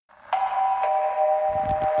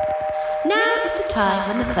time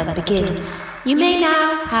when the fun begins. You may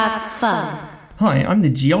now have fun. Hi, I'm the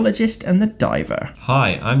geologist and the diver.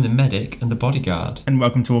 Hi, I'm the medic and the bodyguard. And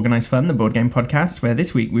welcome to Organised Fun, the board game podcast, where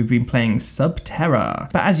this week we've been playing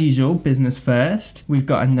Subterra. But as usual, business first, we've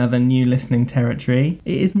got another new listening territory.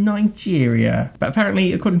 It is Nigeria. But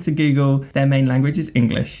apparently, according to Google, their main language is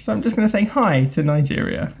English. So I'm just going to say hi to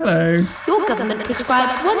Nigeria. Hello. Your government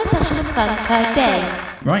prescribes one session of fun per day.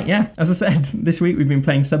 Right, yeah. As I said, this week we've been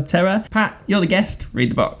playing Subterra. Pat, you're the guest.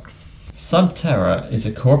 Read the box. Subterra is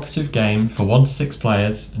a cooperative game for 1 to 6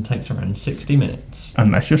 players and takes around 60 minutes.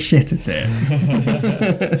 Unless you're shit at it.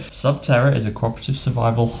 Subterra is a cooperative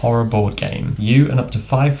survival horror board game. You and up to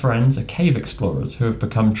 5 friends are cave explorers who have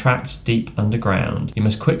become trapped deep underground. You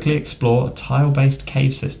must quickly explore a tile-based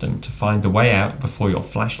cave system to find the way out before your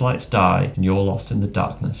flashlights die and you're lost in the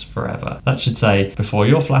darkness forever. That should say, before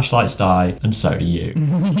your flashlights die, and so do you.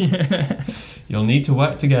 Yeah. You'll need to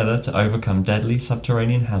work together to overcome deadly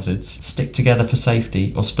subterranean hazards, stick together for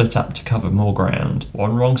safety, or split up to cover more ground.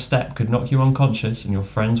 One wrong step could knock you unconscious, and your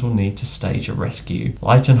friends will need to stage a rescue.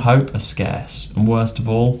 Light and hope are scarce, and worst of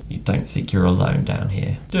all, you don't think you're alone down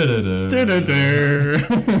here.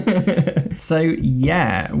 So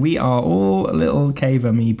yeah, we are all little cave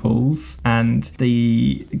meeples, and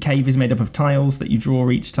the cave is made up of tiles that you draw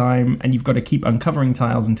each time, and you've got to keep uncovering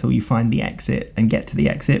tiles until you find the exit and get to the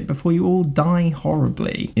exit before you all die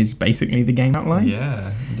horribly, is basically the game outline.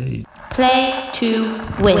 Yeah, indeed. Play to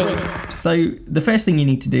win. So the first thing you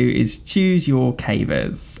need to do is choose your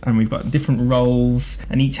cavers, and we've got different roles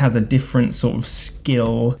and each has a different sort of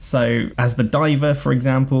skill. So as the diver, for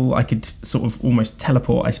example, I could sort of almost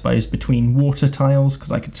teleport, I suppose, between water tiles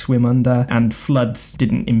because I could swim under, and floods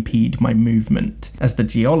didn't impede my movement. As the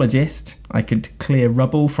geologist, I could clear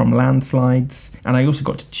rubble from landslides, and I also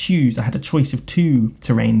got to choose. I had a choice of 2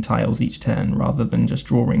 terrain tiles each turn rather than just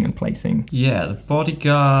drawing and placing. Yeah, the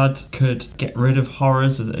bodyguard could get rid of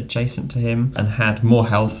horrors that are adjacent to him and had more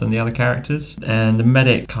health than the other characters. And the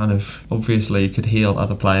medic kind of obviously could heal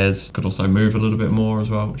other players, could also move a little bit more as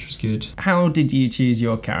well, which was good. How did you choose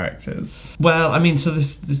your characters? Well, I mean, so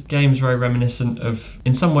this game is very reminiscent of,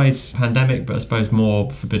 in some ways, Pandemic, but I suppose more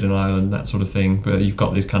Forbidden Island, that sort of thing. But you've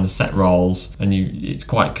got these kind of set roles, and it's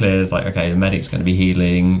quite clear. It's like, okay, the medic's going to be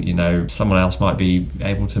healing, you know, someone else might be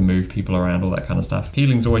able to move people around, all that kind of stuff.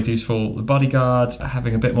 Healing's always useful. The bodyguard,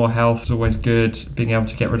 having a bit more health is always good. Being able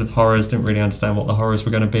to get rid of horrors, didn't really understand what the horrors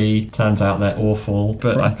were going to be. Turns out they're awful,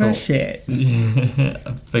 but I thought shit. Yeah,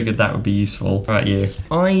 I figured that would be useful. What about you?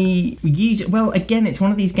 Well, again, it's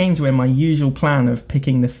one of these games where my usual plan of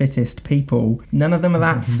picking the fittest people, none of them are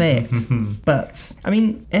that fit. But I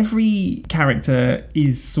mean, every character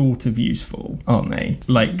is sort of useful, aren't they?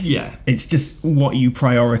 Like, yeah, it's just what you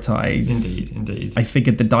prioritize. Indeed. I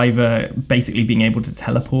figured the diver basically being able to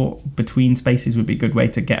teleport between spaces would be a good way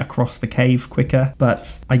to get across the cave quicker,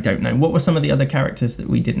 but I don't know. What were some of the other characters that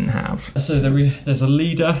we didn't have? So there's a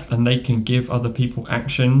leader, and they can give other people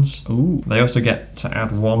actions. Ooh. They also get to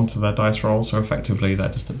add 1 to their dice roll, so effectively they're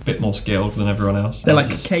just a bit more skilled than everyone else. They're like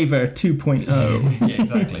Caver 2.0. Yeah,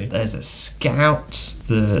 exactly. There's a scout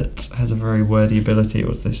that has a very wordy ability.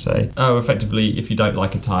 What does this say? Oh, effectively, if you don't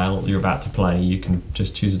like a tile you're about to play, you can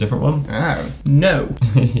just choose a different one. Oh, no.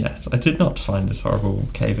 Yes, I did not find this horrible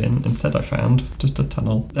cave in. Instead, I found just a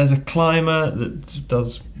tunnel. There's a climber that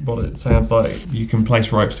does what it sounds like. You can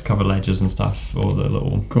place ropes to cover ledges and stuff, or the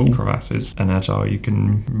little crevasses. And agile, you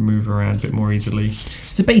can move around a bit more easily.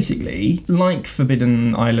 So basically, like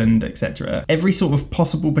Forbidden Island, etc., every sort of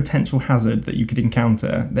possible potential hazard that you could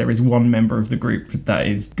encounter, there is one member of the group that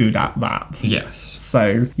is good at that. Yes.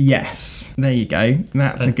 So, yes. There you go.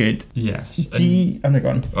 That's a good... Yes. Go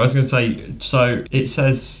on. I was going to say, so it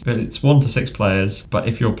says that it's 1 to 6 players, but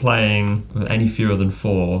if you're playing with any fewer than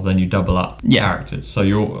 4, then you double up characters. So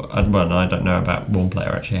I don't know about one player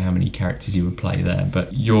actually how many characters you would play there,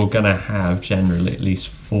 but you're going to have generally at least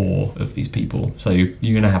 4 of these people. So you're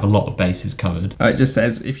going to have a lot of bases covered. It just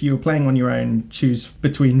says if you're playing on your own, choose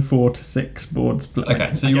between 4 to 6 boards.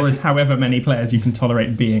 Okay, so you're always however many players you can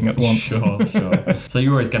tolerate being at once. Sure. So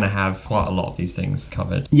you're always going to have quite a lot of these things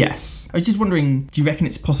covered. Yes. I was just wondering, do you reckon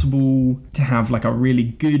it's possible to have like a really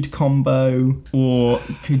good combo, or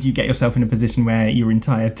could you get yourself in a position where your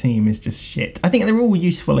entire team is just shit? I think they're all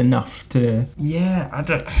useful enough to... Yeah,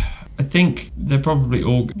 I think they're probably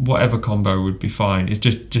all, whatever combo would be fine. It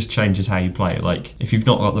just changes how you play. Like, if you've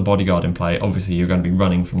not got the bodyguard in play, obviously you're going to be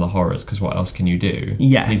running from the horrors, because what else can you do?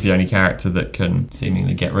 Yes. He's the only character that can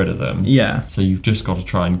seemingly get rid of them. Yeah. So you've just got to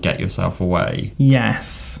try and get yourself away.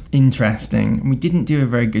 Yes. Interesting. We didn't do a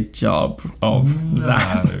very good job of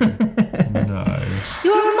that. No.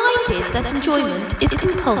 You are reminded decided that enjoyment is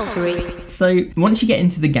compulsory. So once you get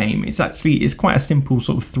into the game, it's quite a simple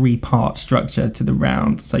sort of 3-part structure to the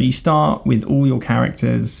round. So you start with all your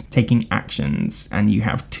characters taking actions, and you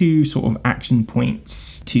have 2 sort of action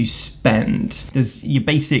points to spend. There's your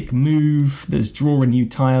basic move, there's draw a new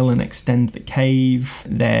tile and extend the cave.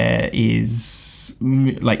 There is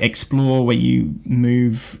like explore, where you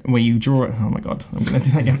move, where you draw it. Oh my god, I'm going to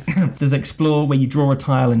do that again. There's explore, where you draw a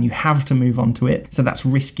tile and you have to move onto it. So that's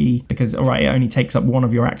risky because, all right, it only takes up 1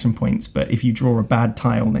 of your action points, but if you draw a bad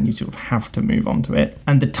tile, then you sort of have to move onto it.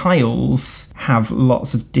 And the tiles have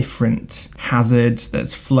lots of different hazards.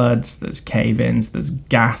 There's floods, there's cave-ins, there's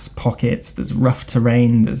gas pockets, there's rough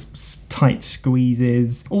terrain, there's tight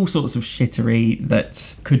squeezes, all sorts of shittery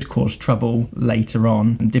that could cause trouble later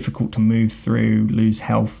on, and difficult to move through, lose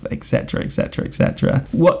health, etc, etc, etc.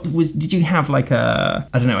 Did you have like a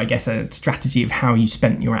strategy of how you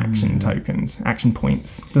spent your action tokens, action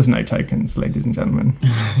points? There's no tokens, ladies and gentlemen.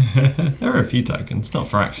 There are a few tokens, not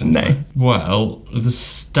for actions. No. Though. Well, the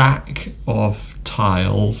stack of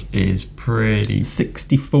tiles is pretty...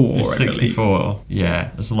 64, It's I believe. 64,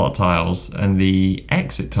 yeah, there's a lot of tiles. And the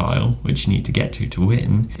exit tile, which you need to get to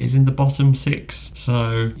win, is in the bottom 6.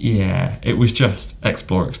 So, yeah, it was just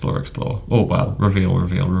explore, explore, explore. Oh, well, reveal,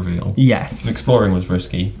 reveal, reveal. Yes. Exploring was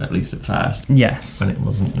risky, at least at first, Yes. when it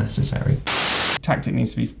wasn't necessary. Tactic needs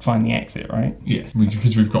to be find the exit, right? Yeah,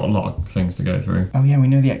 because we've got a lot of things to go through. Oh yeah, we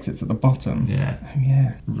know the exit's at the bottom. Yeah. Oh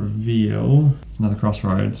yeah. Reveal. It's another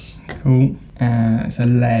crossroads. Cool. It's a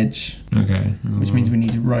ledge, Okay. which means we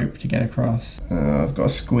need a rope to get across. I've got a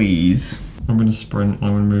squeeze. I'm going to sprint. I'm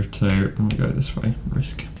going to move 2. I'm going to go this way.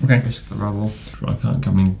 Risk. Okay. Risk the rubble. I can't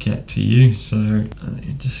come and get to you, so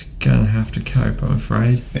you're just going to have to cope, I'm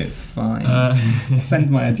afraid. It's fine. Send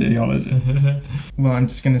my geologist. Well, I'm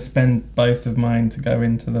just going to spend both of mine to go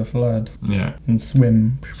into the flood Yeah. and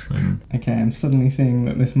swim. Swim. Okay, I'm suddenly seeing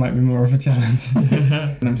that this might be more of a challenge.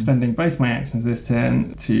 And I'm spending both my actions this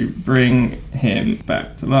turn to bring him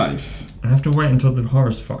back to life. I have to wait until the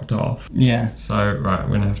horror's fucked off. Yeah. So, right, we're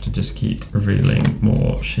going to have to just keep revealing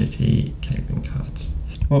more shitty caving cards.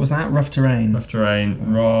 What was that? Rough terrain. Rough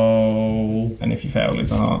terrain, roll, And if you fail,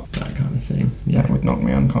 lose a heart. that kind of thing. That would knock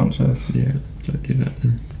me unconscious. Yeah, don't do that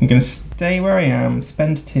then. I'm going to stay where I am,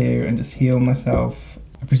 spend 2, and just heal myself.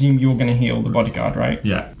 I presume you're going to heal the bodyguard, right?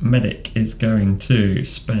 Yeah, medic is going to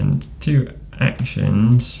spend 2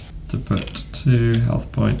 actions to put 2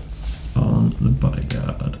 health points on the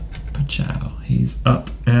bodyguard. Pachow, he's up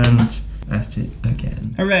and at it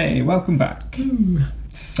again. Hooray, welcome back.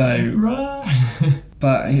 So, Right.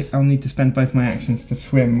 but I'll need to spend both my actions to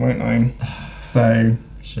swim, won't I? So,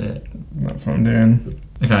 Shit. that's what I'm doing.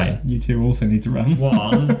 Okay. You two also need to run.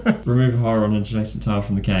 1, remove a horror on an adjacent tile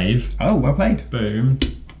from the cave. Oh, well played. Boom.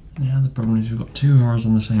 Now the problem is we've got 2 horrors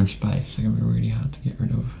on the same space. They're going to be really hard to get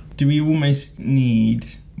rid of. Do we almost need...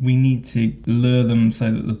 We need to lure them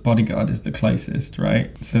so that the bodyguard is the closest, right?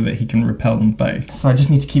 So that he can repel them both. So I just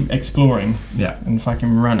need to keep exploring Yeah. and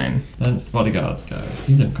fucking running. Then it's the bodyguard's go.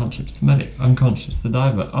 He's unconscious. The medic, unconscious. The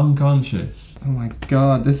diver, unconscious. Oh my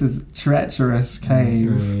god, this is treacherous cave.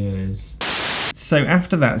 It really is. So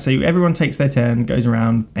after that, so everyone takes their turn, goes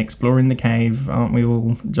around exploring the cave, aren't we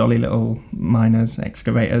all jolly little miners,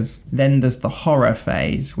 excavators? Then there's the horror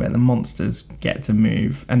phase where the monsters get to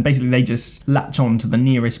move, and basically they just latch on to the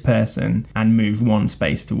nearest person and move 1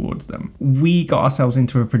 space towards them. We got ourselves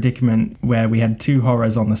into a predicament where we had 2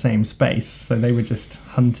 horrors on the same space, so they were just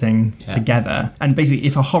hunting together. And basically,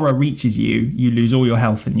 if a horror reaches you, you lose all your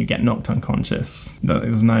health and you get knocked unconscious.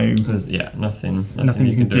 There's no... There's, nothing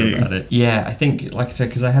you can do about it. Yeah, I think, like I said,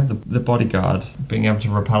 because I had the bodyguard being able to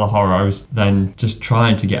repel a horror, I was then just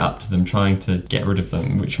trying to get up to them, trying to get rid of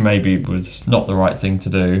them, which maybe was not the right thing to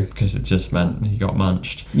do because it just meant he got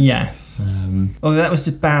munched. Yes. Although that was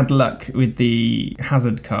just bad luck with the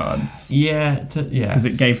hazard cards. Yeah. Because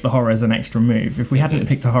it gave the horrors an extra move. If we hadn't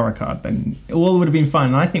picked a horror card, then it all would have been fine.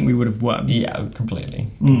 And I think we would have won. Yeah,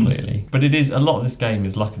 completely. But it is, a lot of this game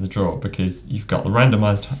is luck of the draw because you've got the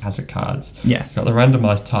randomised hazard cards. Yes. You've got the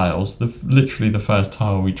randomised tiles. Literally the first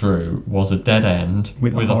tile we drew was a dead end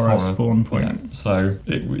With a horror spawn point. Yeah, so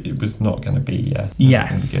it was not going to be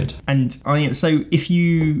Yes. good. And so if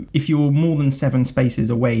you're more than 7 spaces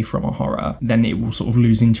away from a horror, then it will sort of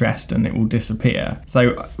lose interest and it will disappear.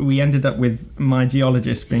 So we ended up with my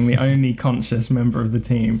geologist being the only conscious member of the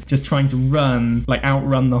team, just trying to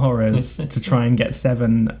outrun the horrors to try and get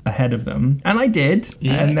 7 ahead of them. And I did.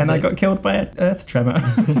 Yeah, and then you I did. got killed by an earth tremor.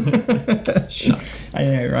 Shucks. I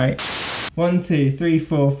know, right? 1, 2, 3,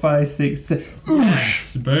 4, 5, 6, 7.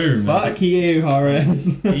 Yes, boom. Fuck you, horrors.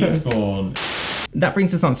 Despawn. that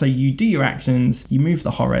brings us on. So you do your actions, you move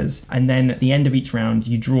the horrors, and then at the end of each round,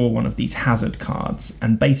 you draw one of these hazard cards.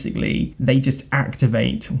 And basically, they just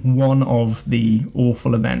activate one of the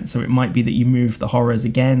awful events. So it might be that you move the horrors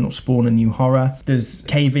again or spawn a new horror. There's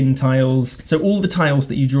cave-in tiles. So all the tiles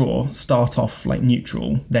that you draw start off like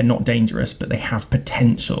neutral. They're not dangerous, but they have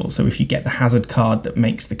potential. So if you get the hazard card that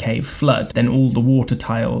makes the cave flood, then all the water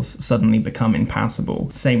tiles suddenly become impassable.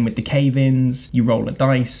 Same with the cave-ins. You roll a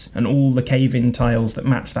dice, and all the cave-in tiles that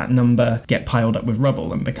match that number get piled up with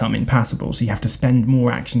rubble and become impassable. So you have to spend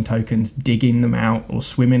more action tokens digging them out or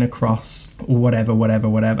swimming across or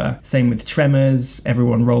whatever. Same with tremors.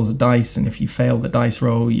 Everyone rolls a dice, and if you fail the dice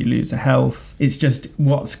roll, you lose a health. It's just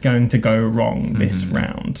what's going to go wrong this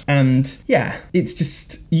round. And yeah, it's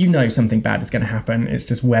just, something bad is going to happen. It's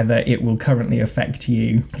just whether it will currently affect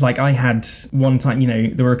you. Like I had one time,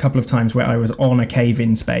 there were a couple of times where I was on a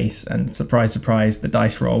cave-in space, and surprise, the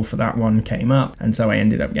dice roll for that one came up, and so I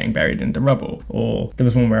ended up getting buried into rubble. Or there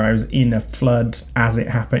was one where I was in a flood as it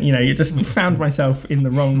happened. You just found myself in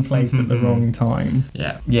the wrong place at the wrong time.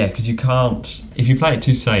 Yeah, because you can't, if you play it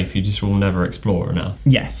too safe, you just will never explore enough.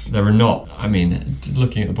 Yes. There are not,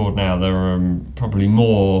 looking at the board now, there are probably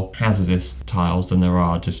more hazardous tiles than there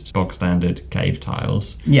are just bog standard cave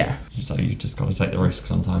tiles. Yeah. So you've just got to take the risk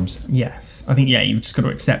sometimes. Yes. I think, you've just got to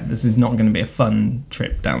accept this is not going to be a fun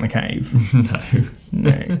trip down the cave.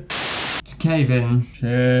 No. It's a cave-in.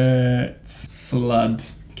 Shit. Flood.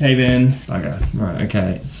 Cave-in. Okay, right,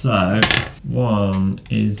 okay. So, one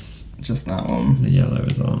is... Just that one. The yellow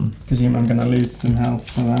is on. Presume I'm going to lose some health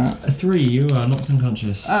for that. A 3, you are knocked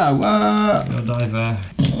unconscious. Oh, what? Your diver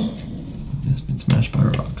has been smashed by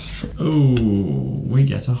rocks. Ooh, we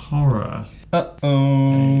get a horror.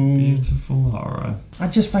 Uh-oh. A beautiful horror. I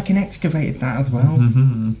just fucking excavated that as well.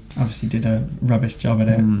 Obviously did a rubbish job at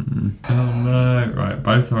it. Oh no. Right,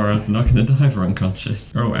 both horrors knocking the diver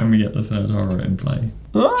unconscious. Oh, and we get the third horror in play.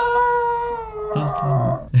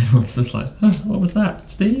 Everyone's just like, what was that?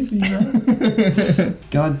 Steve, are you there?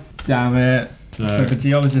 God damn it. So the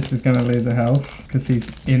geologist is going to lose a health because he's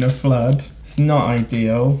in a flood. It's not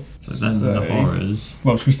ideal. So then the horrors.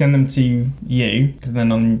 Well, should we send them to you? Because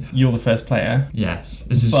then you're the first player. Yes.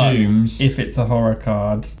 This assumes. But if it's a horror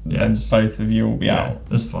card, then both of you will be out.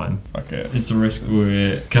 That's fine. Fuck it. It's a risk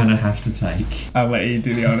we're going to have to take. I'll let you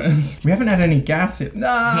do the honours. We haven't had any gas.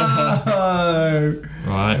 No!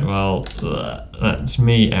 Right, well, that's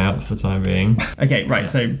me out for the time being. Okay, right,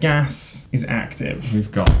 so gas is active.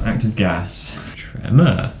 We've got active gas.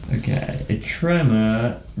 Tremor. Okay, a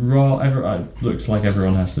tremor. Looks like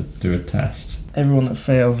everyone has to do a test. Everyone that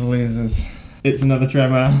fails loses. It's another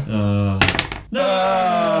tremor. No!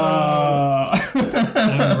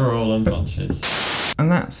 And we're all unconscious.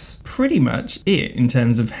 And that's pretty much it in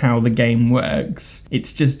terms of how the game works.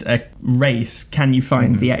 It's just a race. Can you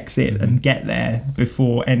find the exit and get there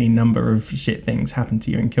before any number of shit things happen to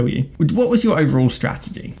you and kill you? What was your overall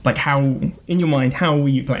strategy? Like how, in your mind, how were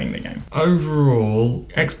you playing the game? Overall,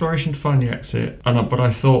 exploration to find the exit. But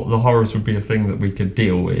I thought the horrors would be a thing that we could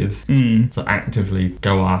deal with. So actively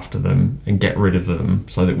go after them and get rid of them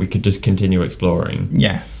so that we could just continue exploring.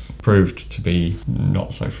 Yes. Proved to be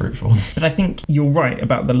not so fruitful. But I think you're right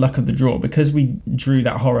about the luck of the draw. Because we drew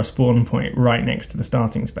that horror spawn point right next to the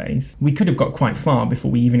starting space, we could have got quite far before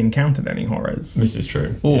we even encountered any horrors. This is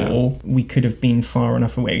true. Or we could have been far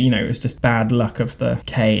enough away. It was just bad luck of the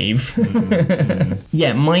cave.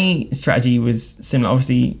 Yeah, my strategy was similar.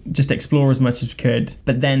 Obviously, just explore as much as we could.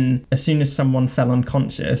 But then, as soon as someone fell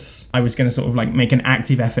unconscious, I was going to sort of like make an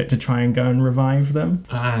active effort to try and go and revive them.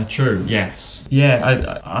 True, yes.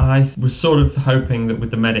 Yeah, I was sort of hoping that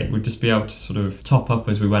with the medic we'd just be able to sort of top up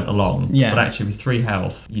as we went along. Yeah. But actually with 3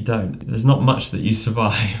 health, you don't. There's not much that you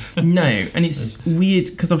survive. No, and it's weird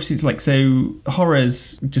because obviously it's like, so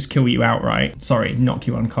horrors just kill you outright. Sorry, knock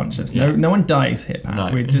you unconscious. Yeah. No one dies here, Pat.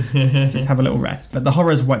 No. We just have a little rest. But the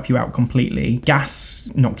horrors wipe you out completely.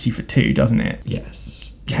 Gas knocks you for 2, doesn't it? Yes.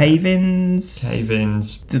 Cave-ins.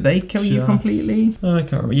 Do they kill you completely? I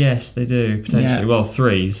can't remember. Yes, they do, potentially. Yeah. Well,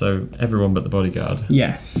 3, so everyone but the bodyguard.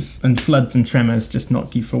 Yes. And floods and tremors just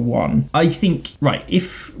knock you for 1. I think,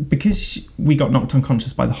 because we got knocked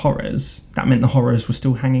unconscious by the horrors, that meant the horrors were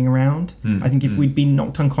still hanging around. I think if we'd been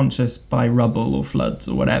knocked unconscious by rubble or floods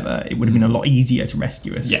or whatever, it would have been a lot easier to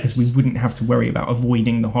rescue us. Yes. Because we wouldn't have to worry about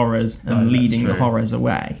avoiding the horrors and leading the horrors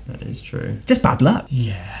away. That is true. Just bad luck.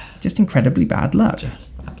 Yeah. Just incredibly bad luck.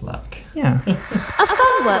 Just bad luck. Yeah. A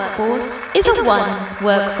fun workforce is a one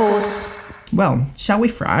workforce. Well, shall we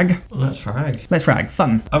frag? Well, let's frag. Let's frag.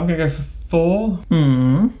 Fun. I'm going to go for 4.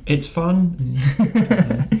 It's fun.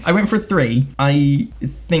 I went for a 3. I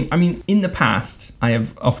mean, in the past, I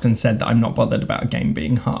have often said that I'm not bothered about a game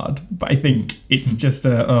being hard, but I think it's just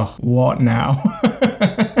what now?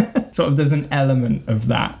 Sort of, there's an element of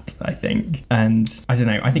that, I think. And I don't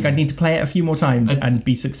know, I think I'd need to play it a few more times and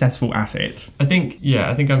be successful at it. I think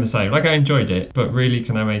I'm the same. Like, I enjoyed it, but really,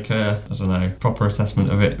 can I make a, I don't know, proper assessment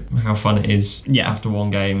of it, how fun it is after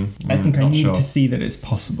one game? I think I need to see that it's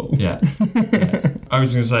possible. Yeah. I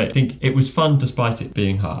was going to say, I think it was fun despite it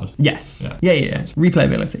being hard. Yes. Yeah.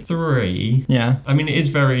 Replayability. 3. Yeah. I mean, it is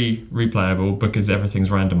very replayable because everything's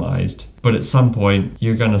randomized. But at some point,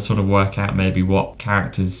 you're going to sort of work out maybe what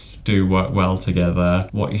characters do work well together,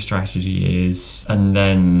 what your strategy is, and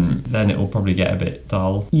then it will probably get a bit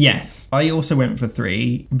dull. Yes. I also went for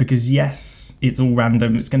 3 because, yes, it's all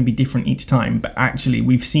random. It's going to be different each time. But actually,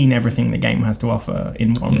 we've seen everything the game has to offer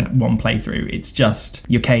in one playthrough. It's just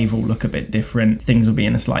your cave will look a bit different. Things will be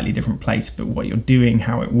in a slightly different place. But what you're doing,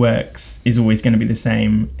 how it works, is always going to be the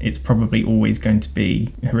same. It's probably always going to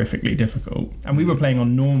be horrifically difficult. And we were playing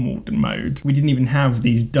on normal mode. We didn't even have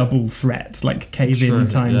these double threats like cave-in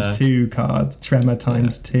times 2 cards, tremor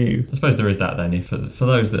times 2. I suppose there is that then. For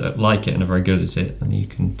those that like it and are very good at it, then you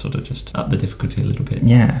can sort of just up the difficulty a little bit.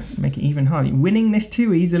 Yeah, make it even harder. Winning this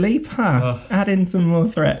too easily? Add in some more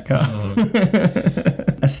threat cards.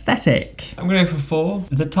 Aesthetic. I'm going to go for 4.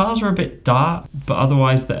 The tiles are a bit dark, but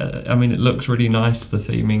otherwise, it looks really nice. The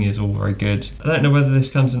theming is all very good. I don't know whether this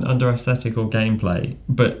comes in under aesthetic or gameplay,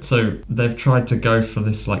 but so they've tried to go for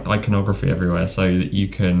this like iconography everywhere so that you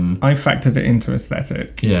can... I factored it into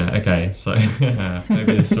aesthetic. Yeah, okay, so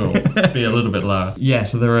maybe this will be a little bit lower. Yeah,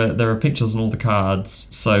 so there are pictures on all the cards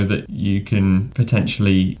so that you can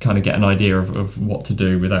potentially kind of get an idea of what to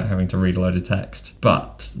do without having to read a load of text.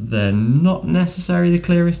 But they're not necessarily the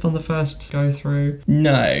clearest on the first go through.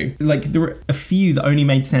 No, like there were a few that only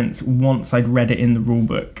made sense once I'd read it in the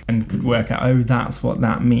rulebook and could work out, that's what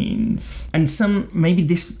that means. And some, maybe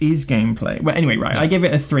this is gameplay. Well, anyway, right, I gave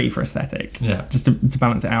it a 3 for aesthetic. Yeah. Just to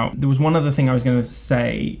balance it out. There was one other thing I was going to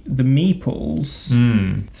say. The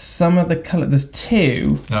meeples, some of the colour, there's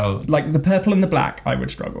 2. Oh. Like the purple and the black I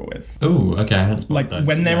would struggle with. Oh, okay. Like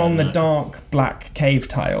when they're on the dark black cave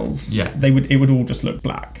tiles, it would all just look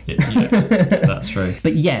black. Yeah, that's true.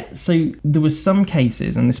 But yeah, so there was some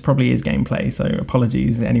cases, and this probably is gameplay, so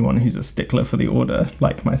apologies to anyone who's a stickler for the order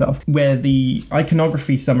like myself, where the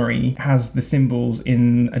iconography summary has the symbols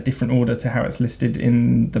in a different order to how it's listed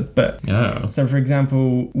in the book. Oh. So for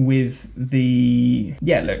example, with the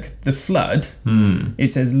flood, it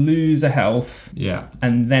says lose a health,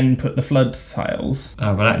 and then put the flood tiles.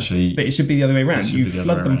 Oh, but it should be the other way around. You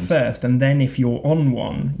flood them first, and then if you're on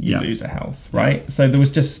one, you lose a health, right? So there was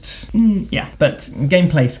just but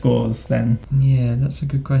gameplay scores then. Yeah, that's a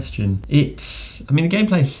good question. The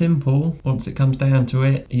gameplay is simple once it comes down to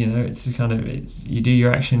it. It's you do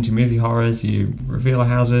your actions, you move your horrors, you reveal a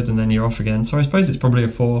hazard, and then you're off again. So I suppose it's probably a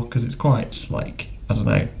 4 because it's quite I don't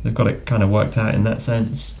know, they've got it kind of worked out in that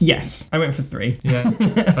sense. Yes, I went for 3. Yeah,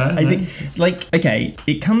 fair, I think,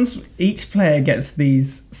 each player gets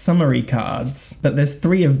these summary cards, but there's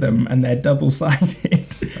 3 of them and they're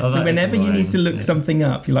double-sided. So whenever you need to look something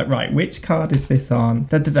up, you're like, right, which card is this on?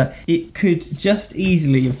 It could just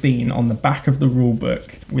easily have been on the back of the rule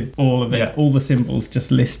book with all of it, all the symbols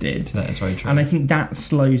just listed. That is very true. And I think that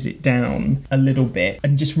slows it down a little bit.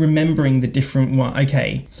 And just remembering the different one.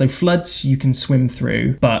 Okay, so floods you can swim through,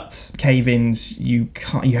 but cave-ins you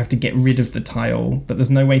have to get rid of the tile, but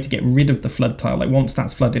there's no way to get rid of the flood tile. Like once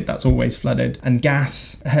that's flooded, that's always flooded. And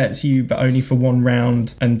gas hurts you, but only for one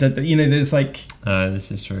round. And there's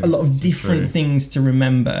this is true. A lot of different things to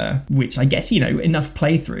remember, which I guess, enough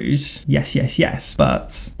playthroughs. Yes.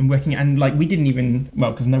 But I'm working, and we didn't even,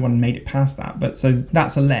 because no one made it past that. But so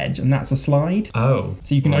that's a ledge and that's a slide. Oh.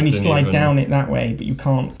 So you can only slide down it that way, but you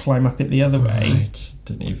can't climb up it the other way.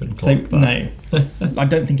 Didn't even clock that. No. I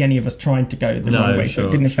don't think any of us tried to go the wrong way, so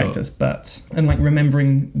it didn't affect us. But, and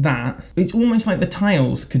remembering that, it's almost like the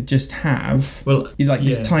tiles could just have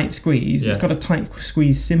this tight squeeze. It's got a tight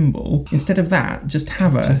squeeze symbol. Instead of that, just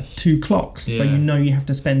have 2 clocks, so you have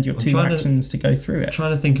to spend your 2 actions to go through it. I'm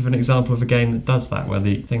trying to think of an example of a game that does that, where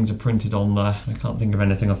the things are printed on I can't think of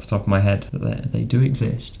anything off the top of my head, but they do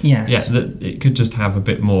exist. Yes. Yeah, it could just have a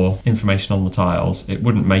bit more information on the tiles. It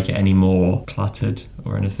wouldn't make it any more cluttered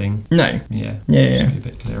or anything. No. Yeah. Yeah. Be a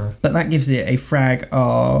bit clearer. But that gives it a frag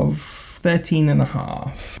of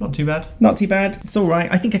 13.5. Not too bad. Not too bad. It's all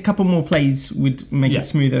right. I think a couple more plays would make it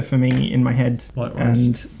smoother for me in my head. Likewise.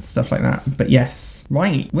 And stuff like that. But yes.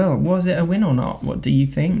 Right. Well, was it a win or not? What do you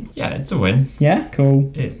think? Yeah, it's a win. Yeah?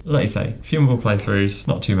 Cool. Like you say, a few more playthroughs,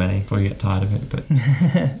 not too many before you get tired of it, but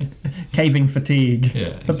Caving fatigue.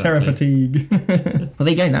 Yeah, Subterra exactly. fatigue. Well, there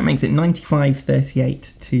you go. That makes it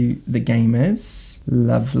 95-38 to the gamers.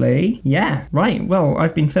 Lovely. Yeah. Right. Well,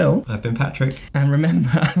 I've been Phil. I've been Patrick. And remember,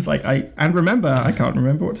 I can't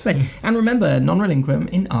remember what to say. And remember, Non Relinquum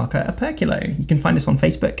in Arca Aperculo. You can find us on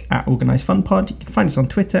Facebook at Organised Fun Pod. You can find us on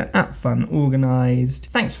Twitter at Fun Organised.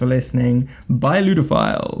 Thanks for listening. Bye,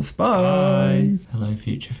 Ludophiles. Bye. Hello,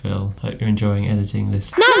 future Phil. Hope you're enjoying editing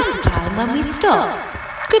this. Now's the time when we stop.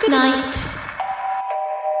 Good night.